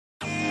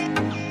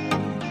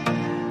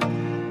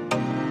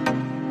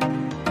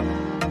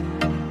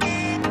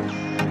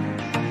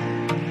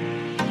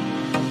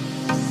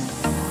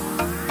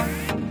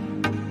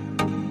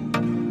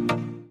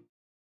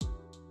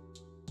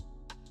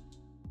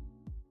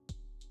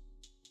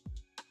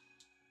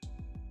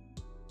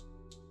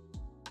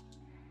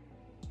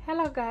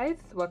Hello guys,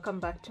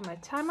 welcome back to my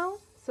channel.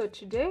 So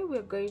today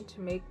we're going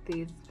to make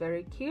this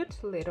very cute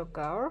little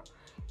girl.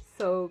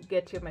 So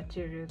get your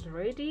materials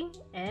ready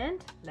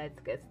and let's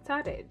get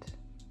started.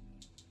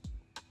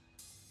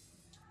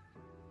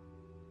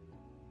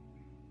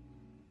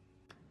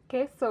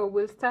 Okay, so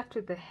we'll start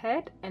with the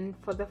head, and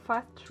for the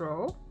first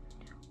row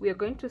we are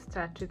going to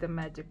start with the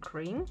magic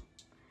ring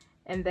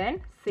and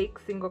then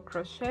 6 single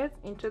crochets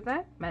into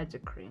the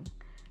magic ring.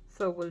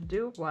 So we'll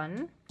do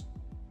 1,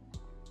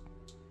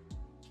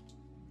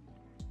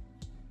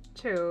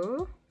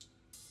 2,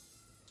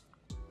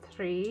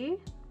 3,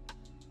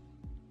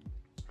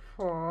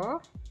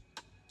 4,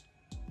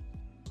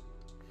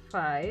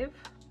 5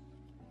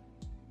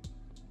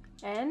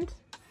 and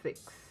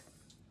 6.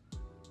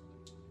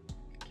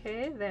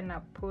 Okay, then I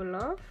pull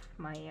off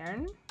my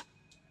yarn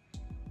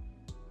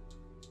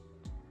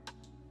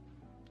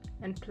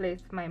and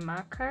place my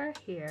marker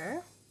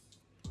here.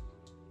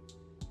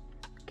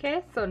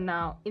 Okay, so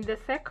now in the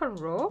second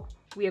row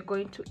we are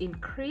going to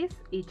increase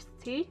each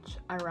stitch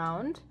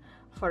around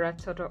for a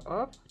total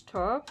of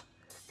 12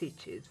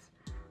 stitches.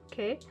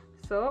 Okay,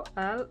 so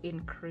I'll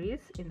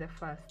increase in the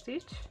first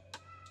stitch,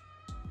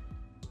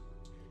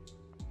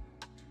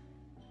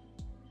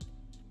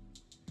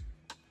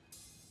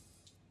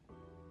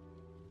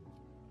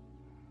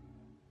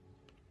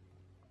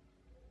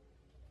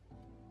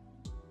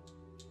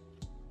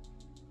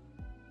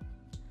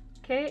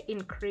 okay,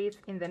 increase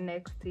in the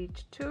next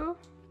stitch too,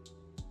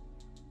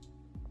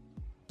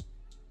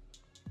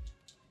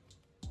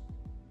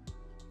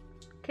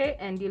 okay,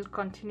 and you'll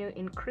continue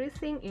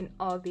increasing in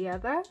all the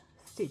other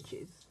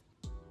stitches.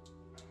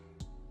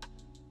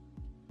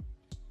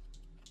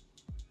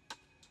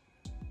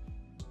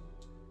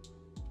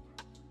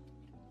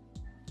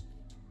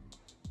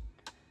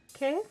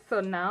 Okay,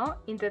 so now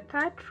in the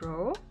third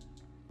row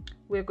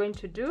we're going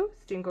to do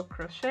single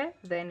crochet,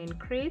 then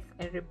increase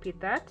and repeat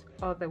that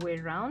all the way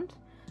around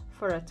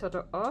for a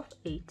total of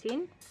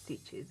 18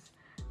 stitches.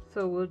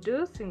 So we'll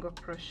do single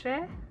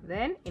crochet,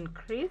 then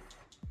increase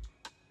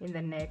in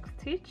the next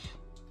stitch,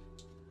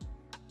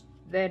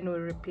 then we'll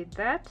repeat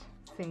that,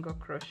 single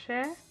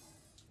crochet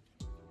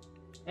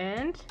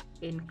and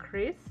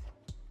increase,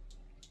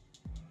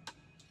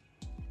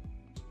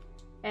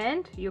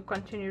 and you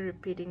continue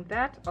repeating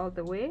that all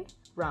the way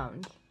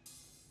round.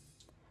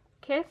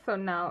 Okay, so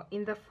now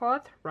in the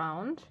fourth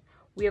round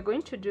we are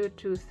going to do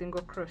 2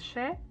 single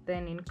crochet,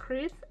 then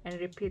increase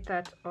and repeat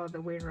that all the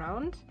way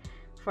around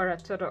for a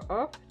total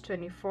of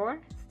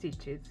 24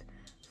 stitches.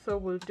 So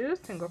we'll do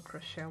single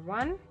crochet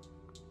 1,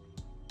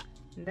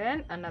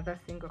 then another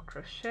single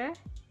crochet,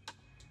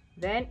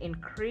 then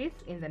increase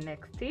in the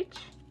next stitch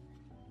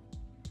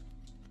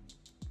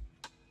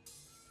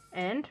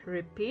and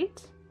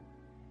repeat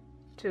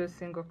 2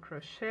 single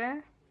crochet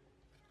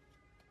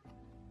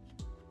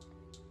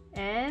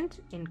and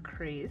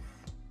increase,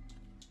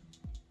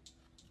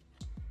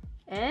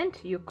 and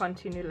you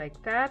continue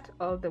like that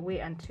all the way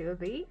until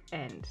the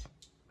end.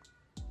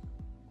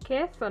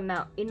 Okay, so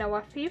now in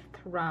our fifth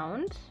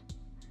round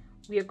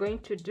we are going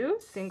to do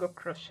single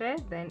crochet,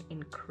 then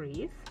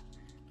increase.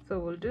 So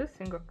we'll do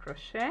single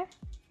crochet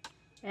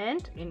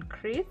and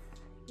increase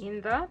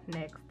in the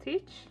next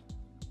stitch,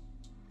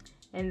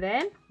 and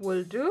then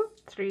we'll do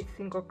 3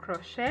 single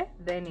crochet,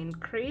 then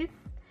increase,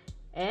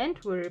 and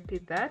we'll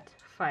repeat that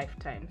 5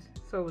 times.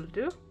 So we'll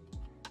do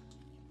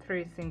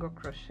 3 single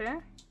crochet,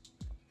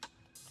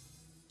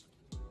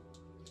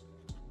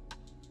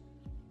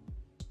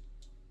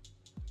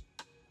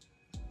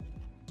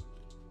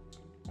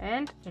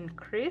 and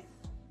increase,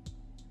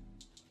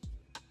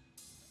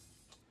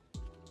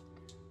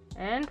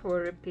 and we'll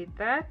repeat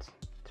that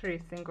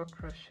 3 single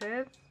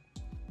crochets,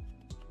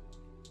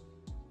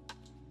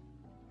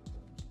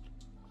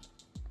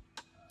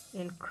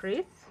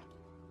 increase.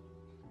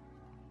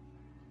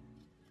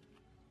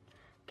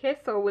 Okay,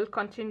 so we'll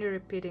continue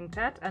repeating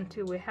that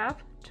until we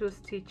have 2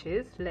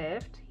 stitches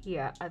left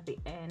here at the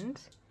end.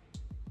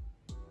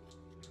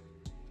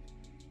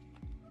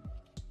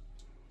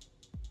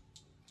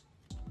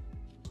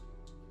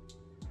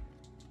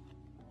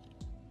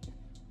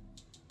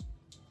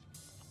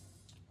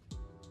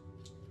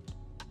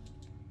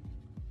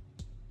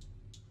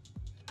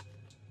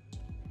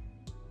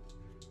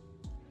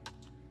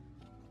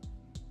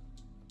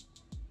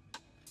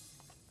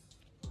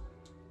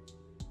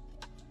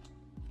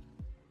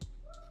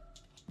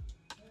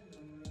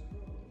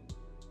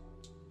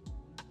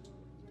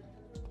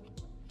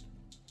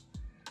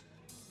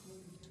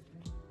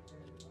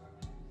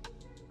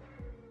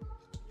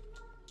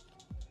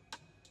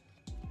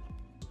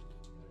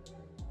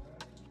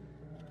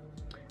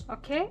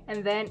 Okay,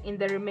 and then in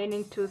the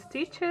remaining 2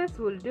 stitches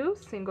we'll do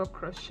single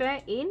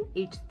crochet in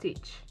each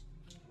stitch.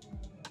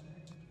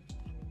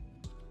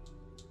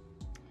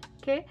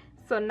 Okay,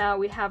 so now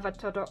we have a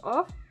total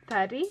of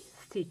 30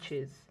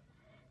 stitches.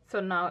 So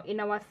now in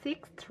our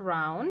 6th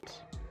round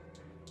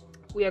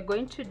we are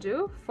going to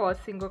do 4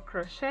 single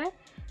crochet,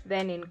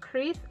 then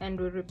increase, and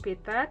we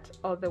repeat that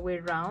all the way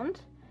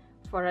around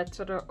for a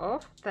total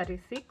of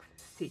 36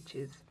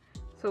 stitches.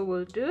 So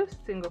we'll do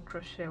single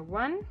crochet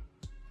 1,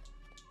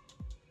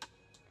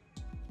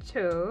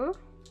 2,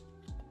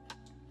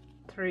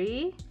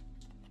 3,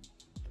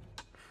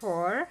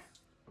 4,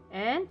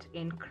 and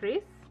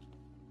increase,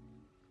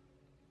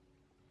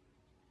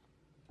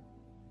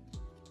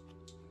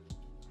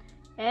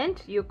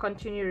 and you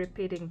continue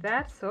repeating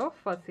that. So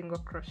for single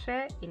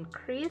crochet,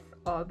 increase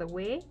all the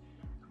way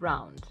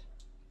round.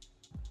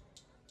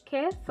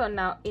 Okay, so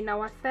now in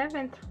our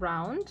 7th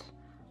round,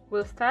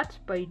 we'll start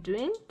by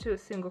doing 2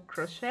 single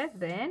crochet,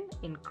 then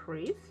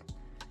increase.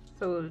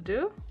 So we'll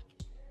do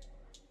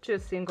 2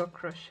 single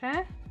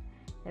crochet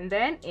and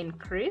then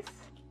increase.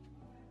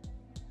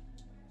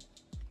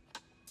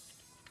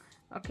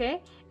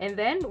 Okay, and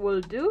then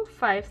we'll do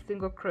 5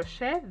 single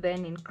crochet,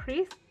 then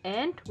increase,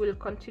 and we'll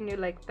continue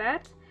like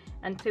that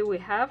until we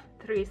have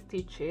 3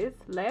 stitches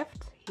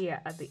left here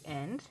at the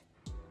end.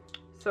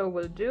 So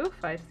we'll do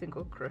 5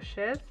 single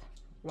crochets,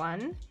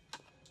 1,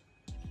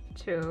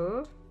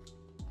 2,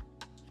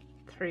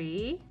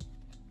 3,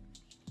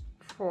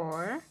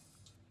 4,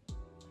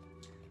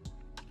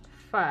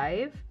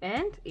 5,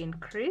 and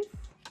increase,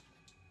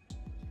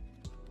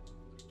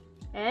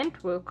 and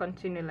we'll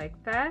continue like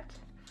that,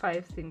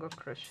 5 single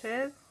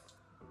crochets,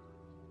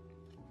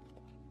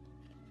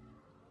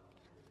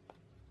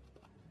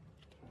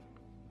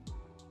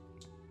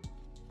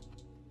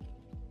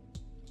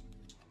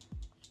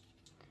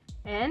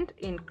 and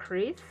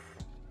increase,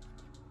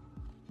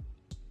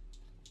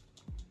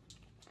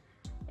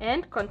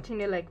 and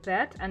continue like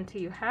that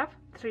until you have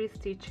 3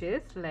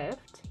 stitches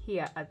left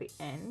here at the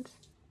end.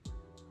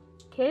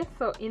 Okay,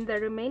 so in the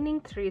remaining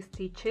 3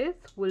 stitches,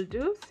 we'll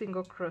do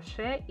single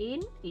crochet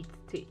in each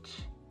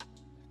stitch.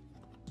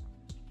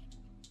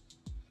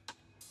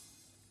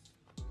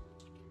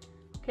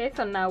 Okay,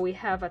 so now we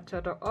have a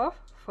total of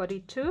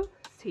 42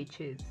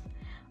 stitches.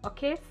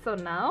 Okay, so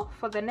now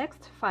for the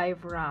next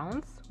 5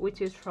 rounds,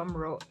 which is from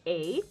row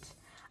 8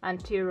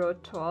 until row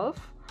 12,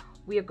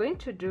 we are going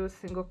to do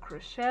single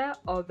crochet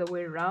all the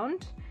way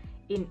around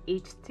in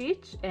each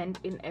stitch and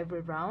in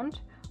every round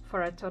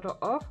for a total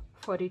of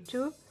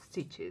 42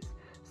 stitches.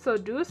 So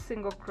do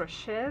single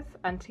crochets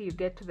until you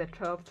get to the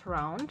 12th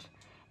round,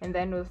 and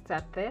then we'll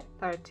start the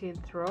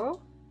 13th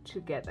row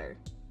together.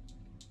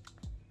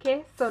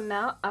 Okay, so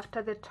now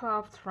after the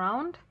 12th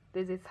round,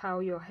 this is how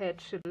your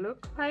head should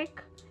look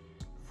like.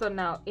 So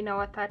now in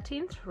our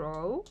 13th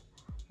row,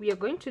 we are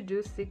going to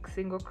do 6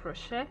 single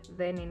crochet,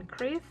 then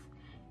increase,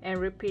 and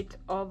repeat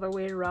all the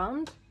way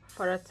around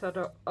for a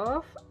total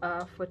of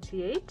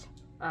 48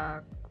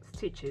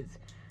 stitches.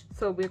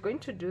 So we're going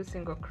to do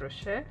single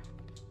crochet,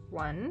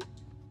 1,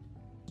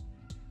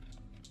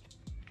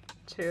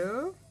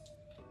 2,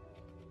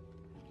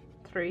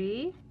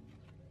 3,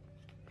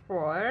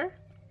 4,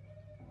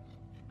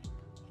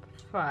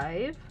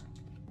 5,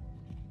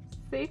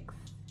 6,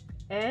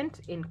 and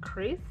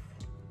increase,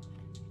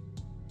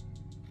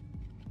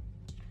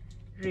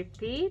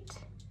 repeat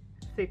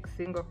 6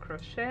 single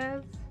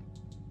crochets,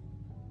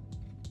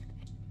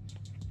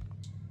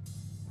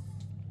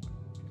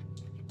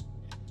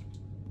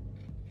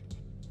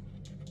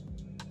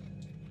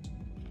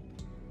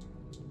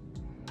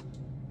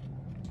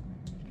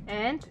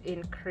 and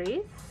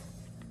increase.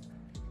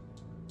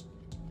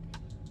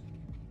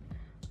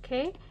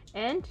 Okay,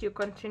 and you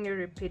continue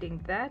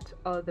repeating that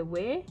all the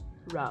way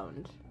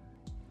round.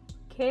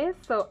 Okay,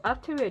 so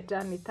after we're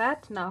done with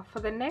that, now for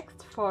the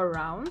next 4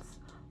 rounds,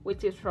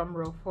 which is from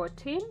row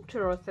 14 to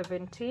row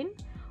 17,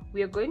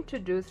 we are going to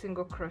do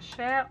single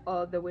crochet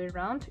all the way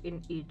around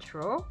in each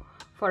row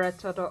for a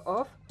total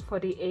of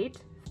 48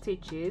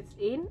 stitches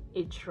in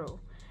each row.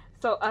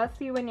 So I'll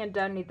see when you're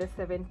done with the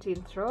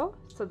 17th row,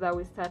 so that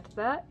we start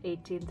the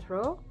 18th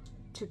row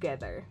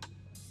together.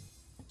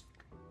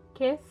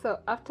 Okay, so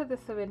after the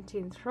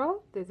 17th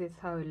row, this is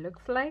how it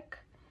looks like.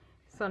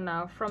 So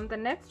now from the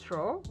next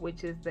row,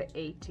 which is the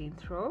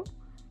 18th row,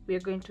 we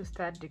are going to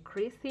start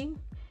decreasing,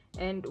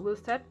 and we'll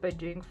start by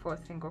doing 4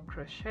 single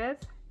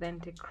crochets, then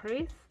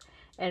decrease,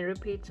 and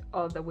repeat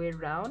all the way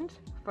around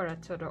for a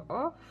total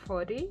of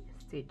 40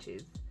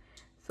 stitches.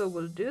 So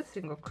we'll do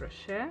single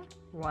crochet,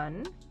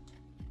 1,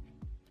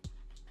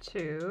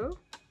 2,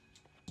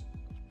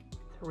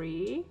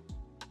 3,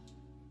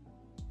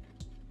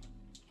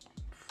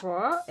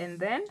 4, and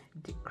then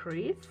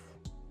decrease,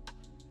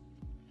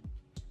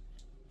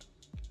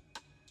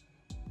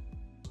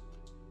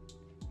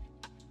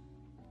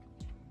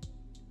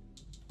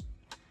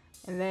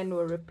 and then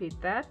we'll repeat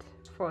that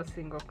 4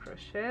 single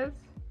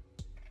crochets,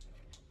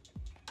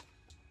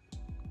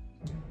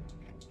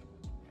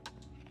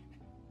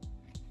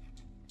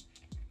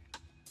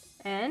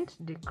 and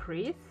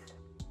decrease,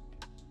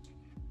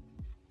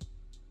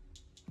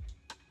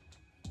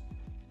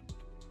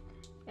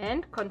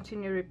 and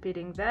continue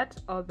repeating that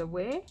all the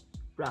way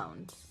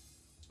round.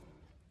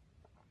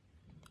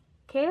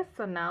 Okay,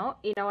 so now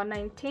in our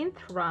 19th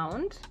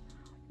round,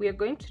 we are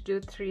going to do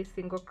 3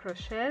 single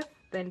crochets,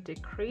 then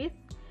decrease,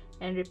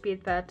 and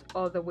repeat that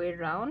all the way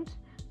around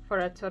for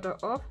a total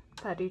of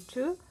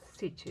 32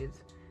 stitches.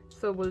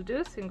 So we'll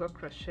do single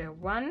crochet,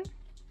 1,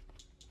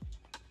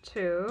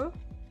 2,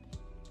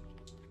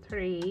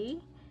 3,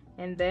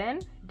 and then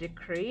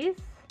decrease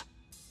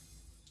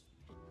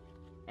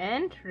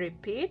and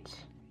repeat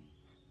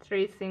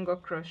 3 single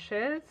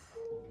crochets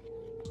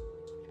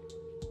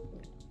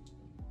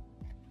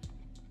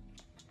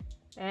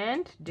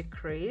and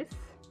decrease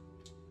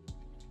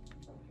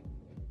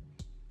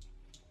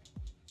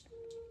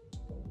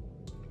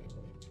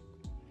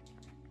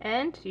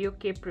and you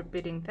keep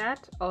repeating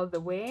that all the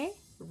way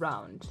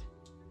round.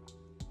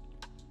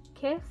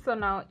 Okay, so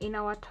now in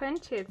our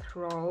 20th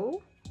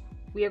row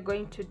we are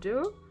going to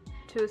do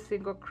 2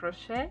 single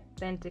crochet,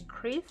 then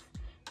decrease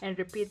and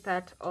repeat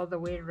that all the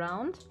way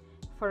round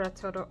for a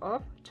total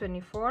of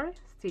 24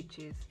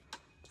 stitches.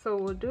 So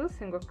we'll do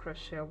single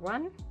crochet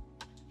 1,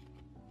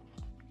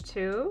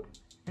 2,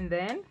 and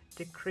then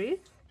decrease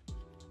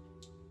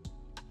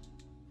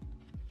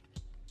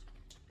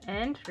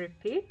and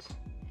repeat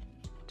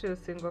 2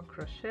 single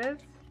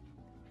crochets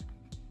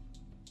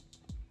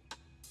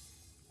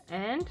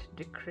and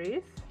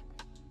decrease,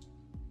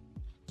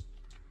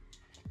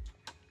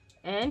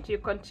 and you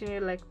continue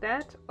like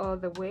that all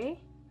the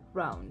way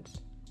round.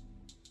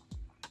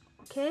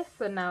 Okay,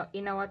 so now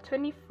in our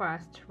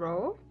 21st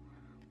row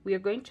we are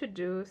going to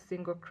do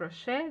single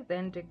crochet,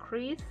 then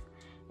decrease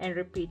and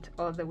repeat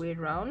all the way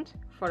round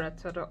for a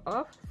total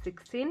of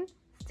 16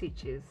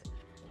 stitches.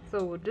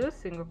 So we'll do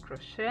single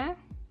crochet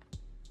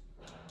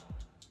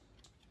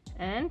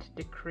and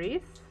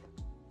decrease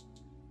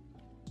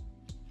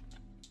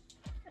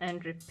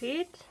and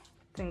repeat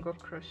single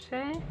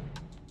crochet,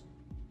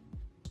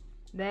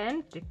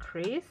 then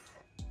decrease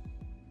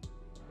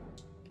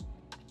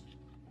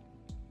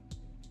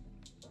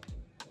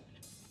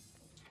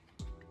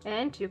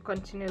and you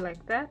continue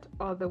like that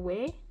all the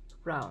way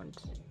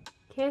round.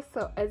 Okay,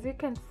 so as you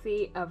can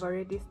see, I've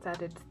already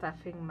started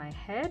stuffing my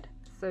head,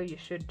 so you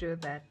should do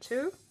that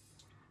too.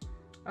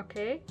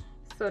 Okay,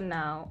 so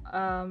now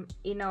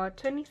in our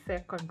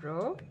 22nd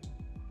row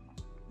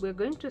we're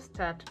going to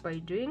start by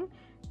doing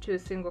 2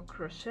 single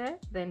crochet,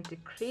 then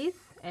decrease,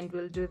 and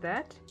we'll do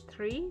that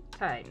 3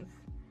 times.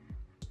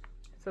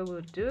 So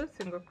we'll do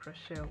single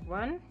crochet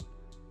 1,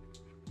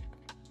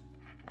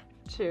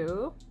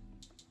 2,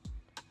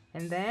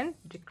 and then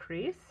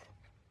decrease,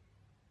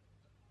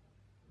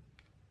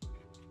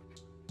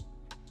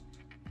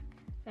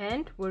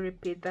 and we'll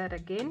repeat that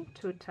again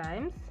 2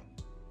 times,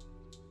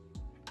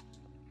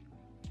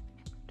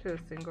 2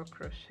 single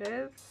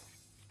crochets,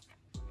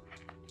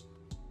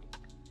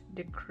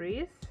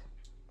 decrease,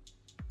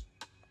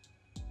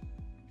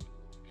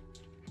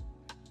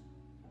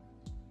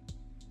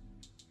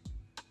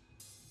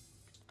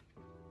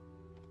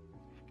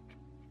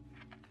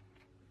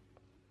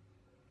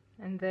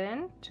 and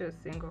then 2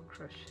 single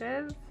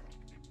crochets,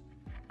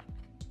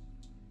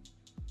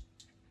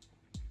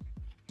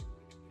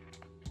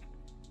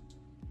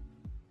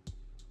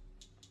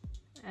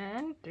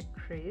 and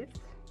decrease,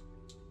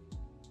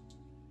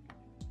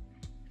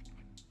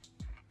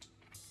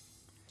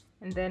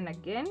 and then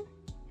again.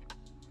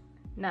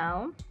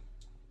 Now,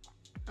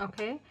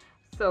 okay,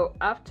 so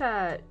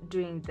after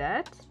doing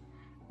that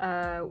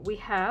we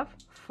have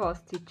 4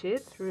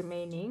 stitches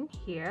remaining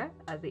here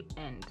at the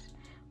end.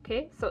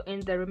 Okay, so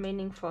in the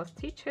remaining 4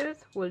 stitches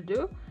we'll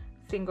do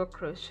single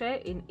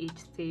crochet in each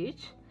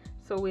stitch,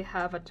 so we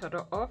have a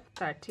total of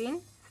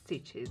 13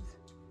 stitches.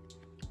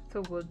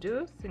 So we'll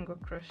do single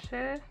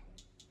crochet,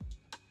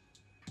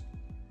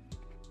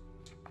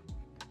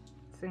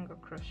 single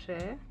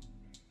crochet,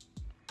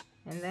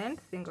 and then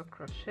single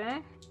crochet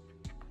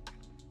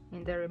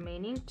in the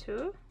remaining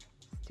 2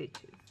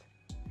 stitches.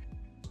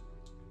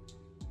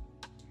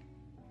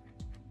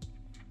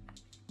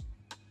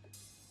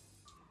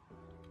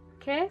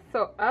 Okay,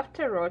 so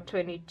after row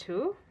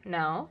 22,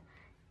 now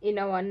in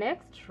our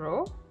next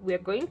row we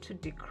are going to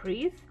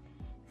decrease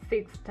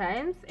 6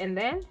 times and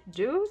then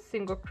do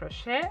single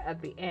crochet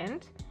at the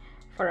end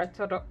for a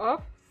total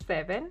of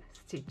 7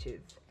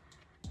 stitches.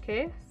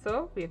 Okay,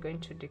 so we are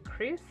going to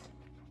decrease,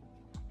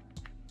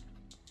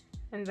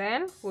 and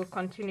then we'll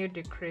continue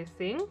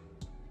decreasing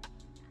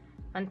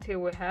until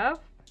we have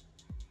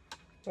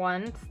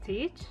 1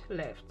 stitch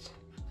left.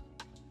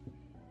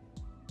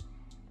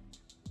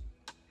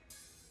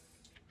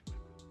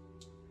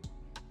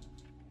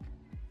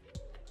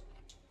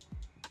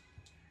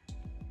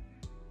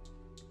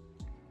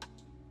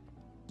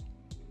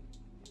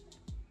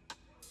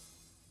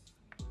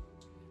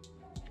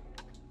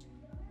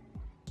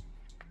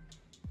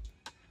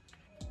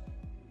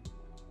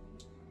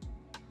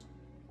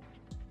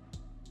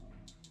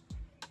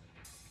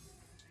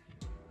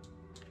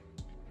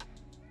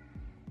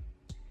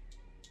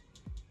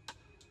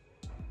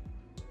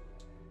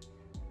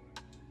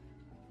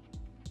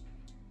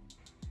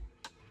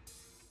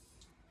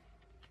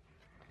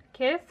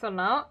 Okay, so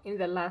now in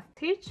the last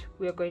stitch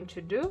we are going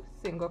to do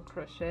single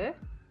crochet,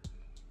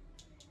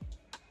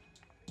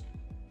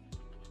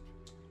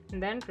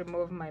 and then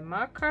remove my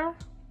marker,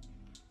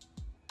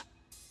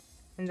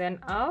 and then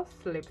I'll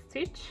slip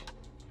stitch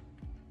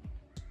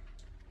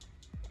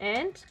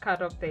and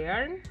cut off the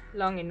yarn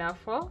long enough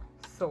for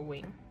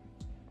sewing.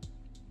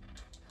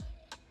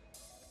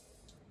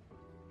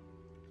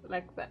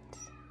 like that.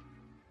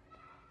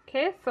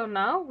 Okay, so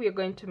now we are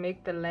going to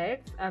make the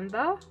legs and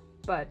the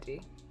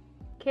body.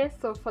 Okay,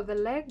 so for the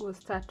leg we'll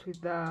start with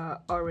the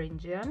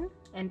orange yarn,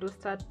 and we'll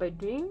start by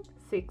doing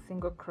 6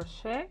 single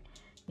crochet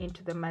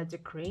into the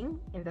magic ring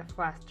in the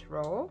first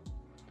row.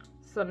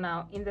 So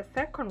now in the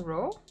second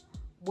row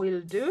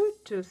we'll do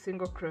 2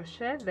 single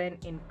crochet, then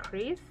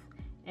increase,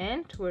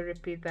 and we'll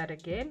repeat that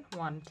again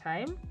 1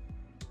 time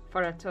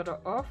for a total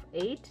of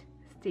 8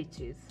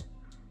 stitches.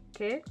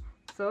 Okay,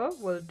 so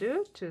we'll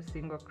do 2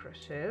 single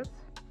crochets,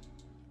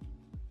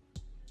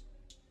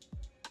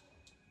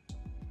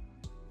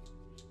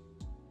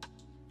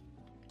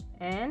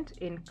 and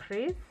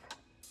increase,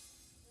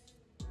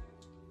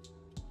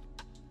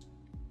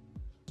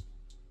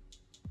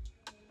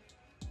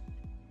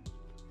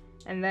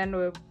 and then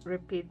we'll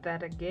repeat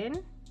that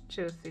again,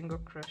 2 single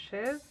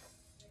crochets,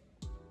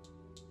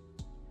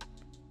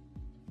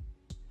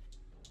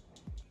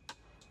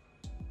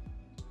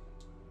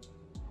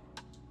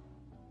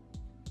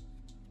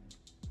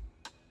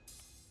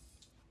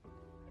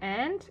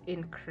 and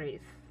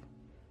increase.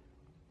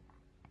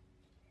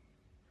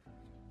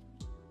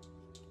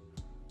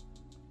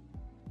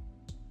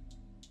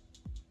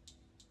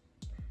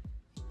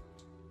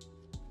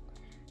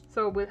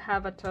 So we'll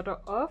have a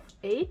total of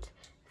 8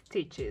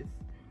 stitches.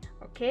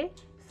 Okay,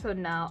 so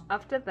now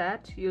after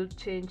that you'll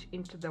change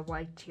into the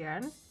white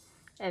yarn,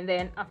 and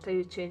then after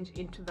you change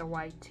into the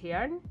white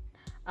yarn,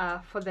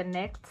 for the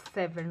next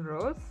 7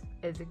 rows,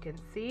 as you can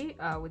see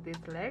with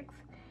these legs,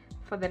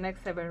 for the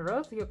next 7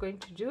 rows you're going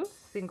to do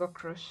single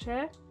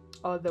crochet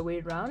all the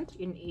way around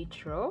in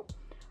each row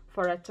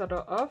for a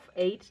total of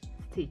 8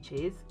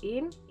 stitches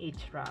in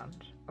each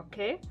round.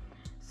 Okay,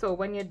 so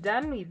when you're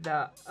done with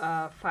the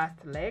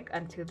first leg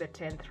until the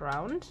 10th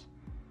round,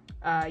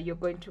 you're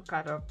going to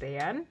cut off the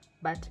yarn,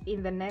 but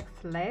in the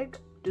next leg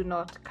do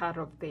not cut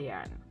off the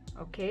yarn.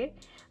 Okay,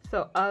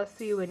 so I'll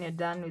see you when you're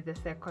done with the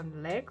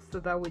second leg, so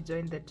that we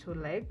join the 2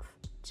 legs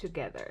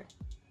together.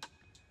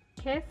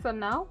 Okay, so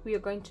now we are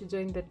going to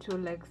join the 2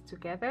 legs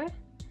together,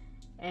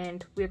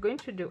 and we're going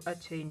to do a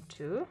chain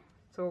 2.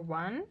 So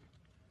 1,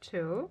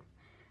 2,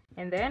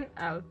 and then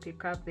I'll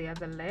pick up the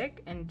other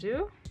leg and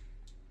do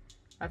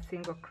a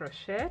single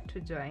crochet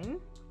to join.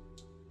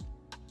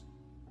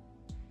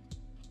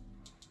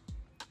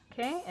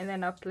 Okay, and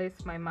then I'll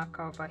place my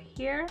marker over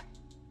here,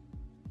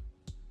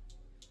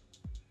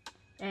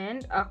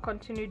 and I'll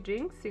continue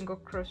doing single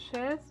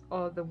crochets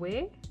all the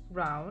way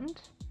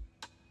round.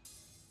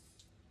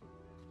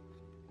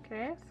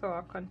 Okay, so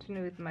I'll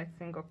continue with my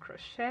single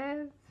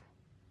crochets.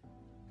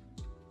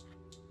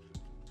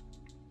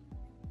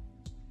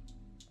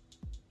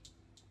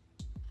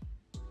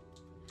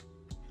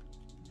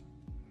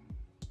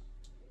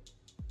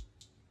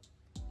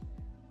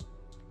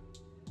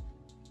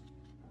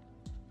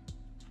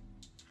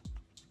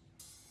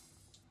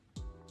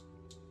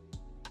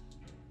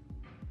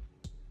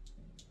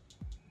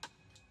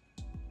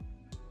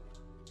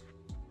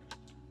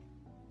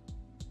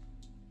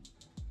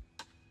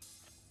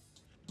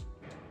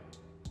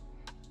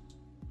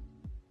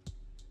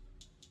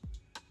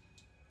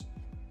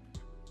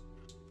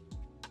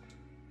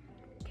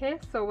 Okay,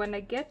 so when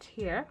I get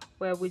here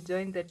where we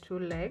join the 2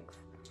 legs,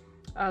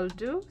 I'll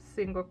do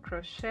single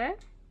crochet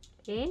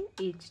in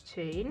each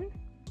chain.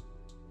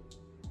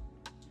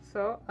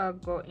 So I'll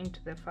go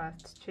into the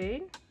first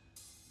chain,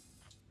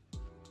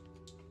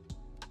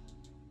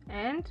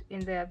 and in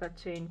the other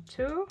chain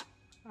too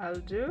I'll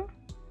do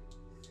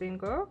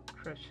single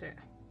crochet.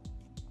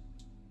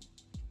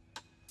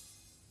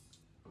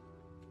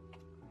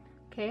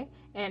 Okay,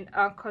 and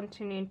I'll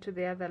continue into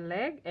the other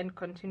leg and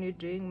continue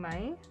doing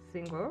my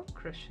single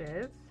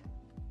crochets.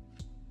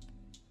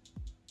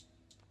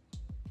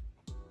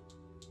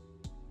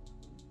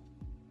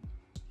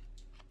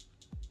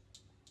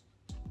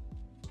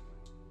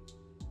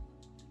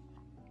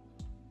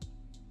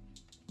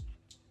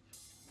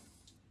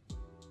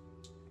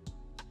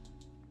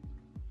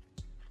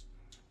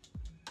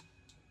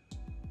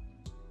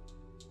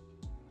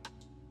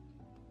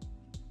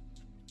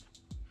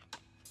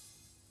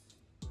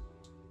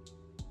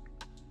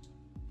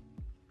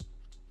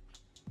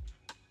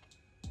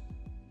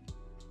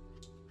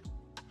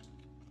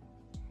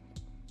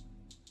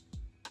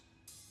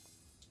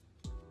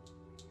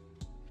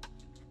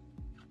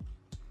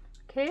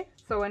 Okay,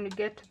 so when you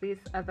get to this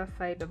other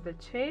side of the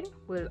chain,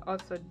 we'll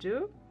also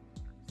do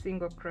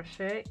single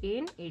crochet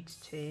in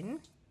each chain.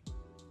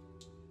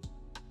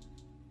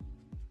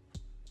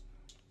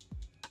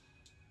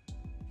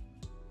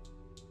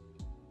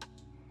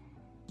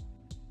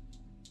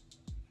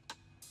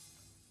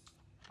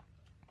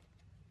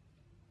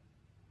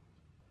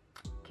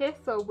 Okay,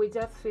 so we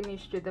just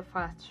finished with the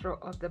first row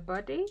of the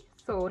body,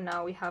 so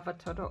now we have a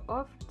total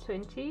of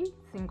 20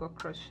 single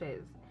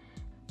crochets.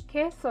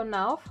 Okay, so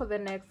now for the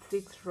next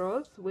 6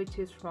 rows, which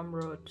is from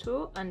row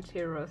 2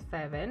 until row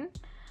 7,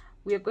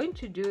 we are going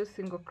to do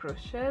single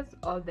crochets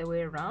all the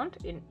way around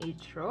in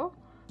each row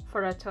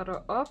for a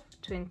total of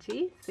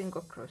 20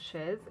 single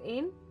crochets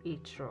in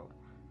each row.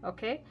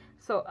 Okay,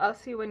 so I'll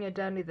see you when you're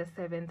done with the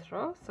 7th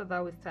row, so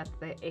that we start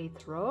the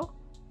 8th row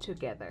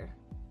together.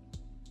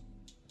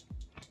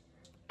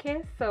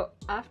 Okay, so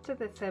after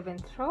the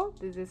 7th row,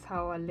 this is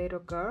how our little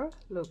girl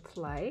looks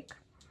like.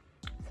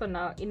 So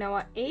now in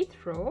our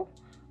 8th row,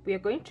 we are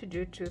going to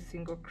do 2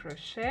 single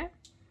crochet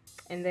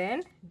and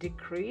then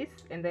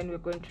decrease, and then we're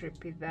going to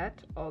repeat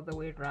that all the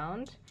way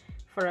around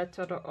for a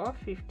total of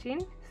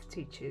 15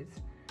 stitches.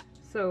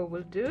 So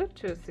we'll do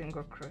 2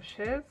 single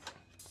crochets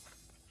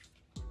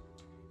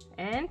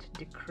and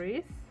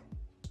decrease,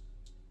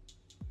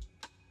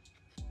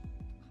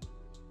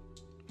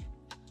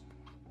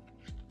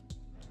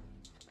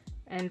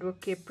 and we'll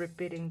keep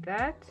repeating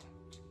that,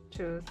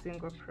 2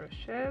 single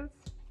crochets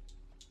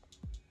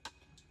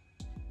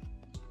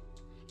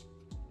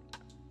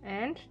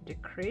and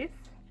decrease,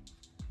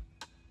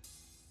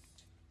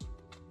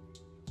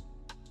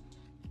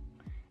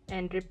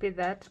 and repeat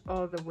that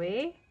all the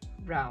way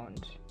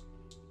round.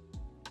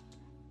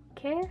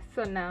 Okay,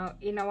 so now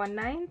in our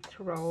 9th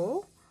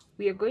row,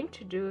 we are going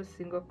to do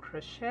single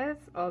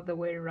crochets all the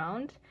way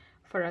around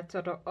for a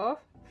total of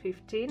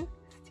 15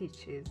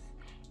 stitches.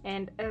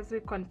 And as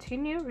we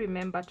continue,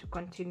 remember to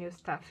continue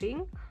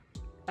stuffing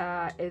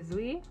as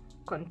we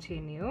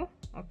continue.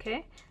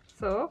 Okay,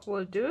 so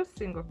we'll do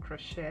single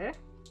crochet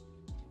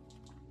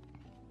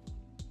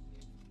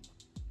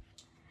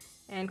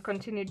and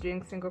continue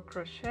doing single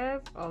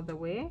crochets all the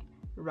way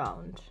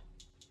round.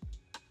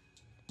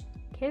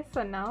 Okay,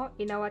 so now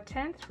in our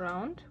 10th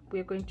round,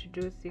 we're going to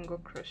do single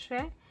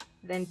crochet,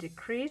 then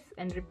decrease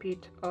and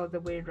repeat all the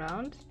way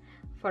around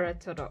for a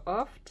total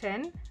of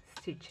 10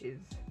 stitches.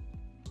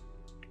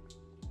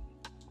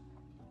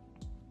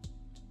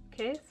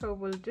 Okay, so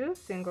we'll do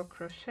single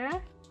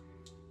crochet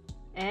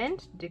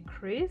and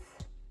decrease,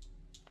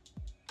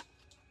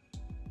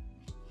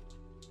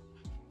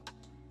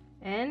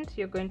 and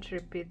you're going to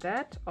repeat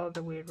that all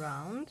the way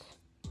around,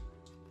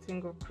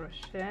 single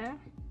crochet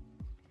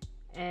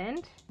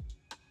and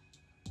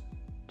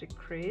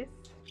decrease,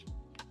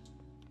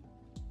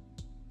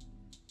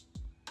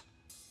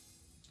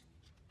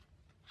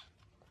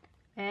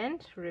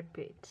 and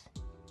repeat.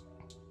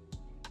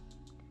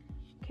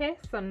 Okay,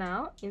 so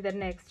now in the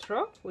next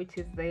row, which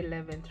is the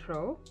 11th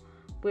row,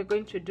 we're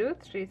going to do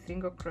 3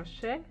 single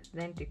crochet,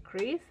 then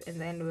decrease, and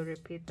then we'll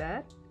repeat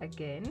that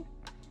again.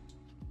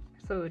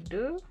 So we'll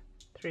do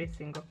 3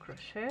 single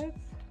crochets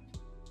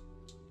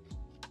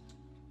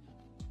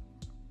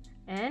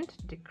and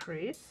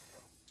decrease,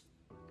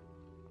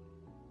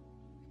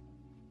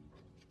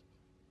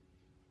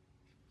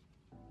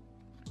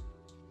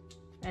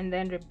 and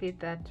then repeat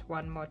that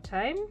one more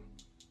time,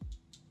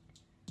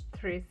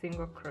 3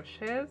 single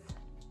crochets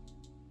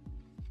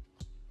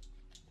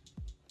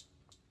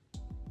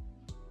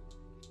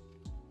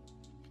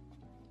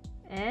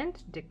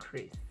and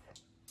decrease.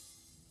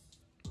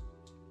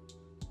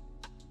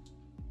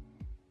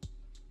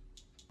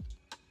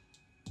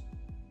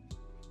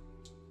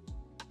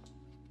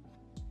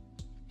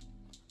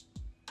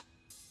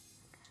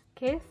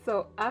 Okay,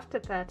 so after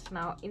that,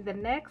 now in the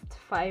next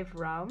 5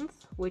 rounds,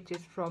 which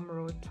is from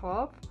row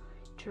 12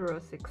 to row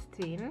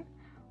 16,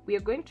 we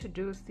are going to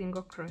do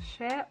single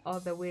crochet all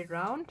the way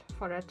around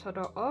for a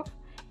total of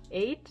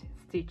 8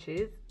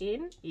 stitches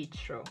in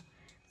each row.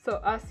 So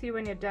I'll see you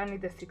when you're done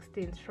with the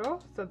 16th row,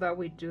 so that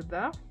we do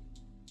the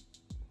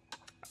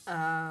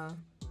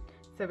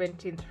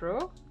 17th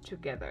row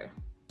together.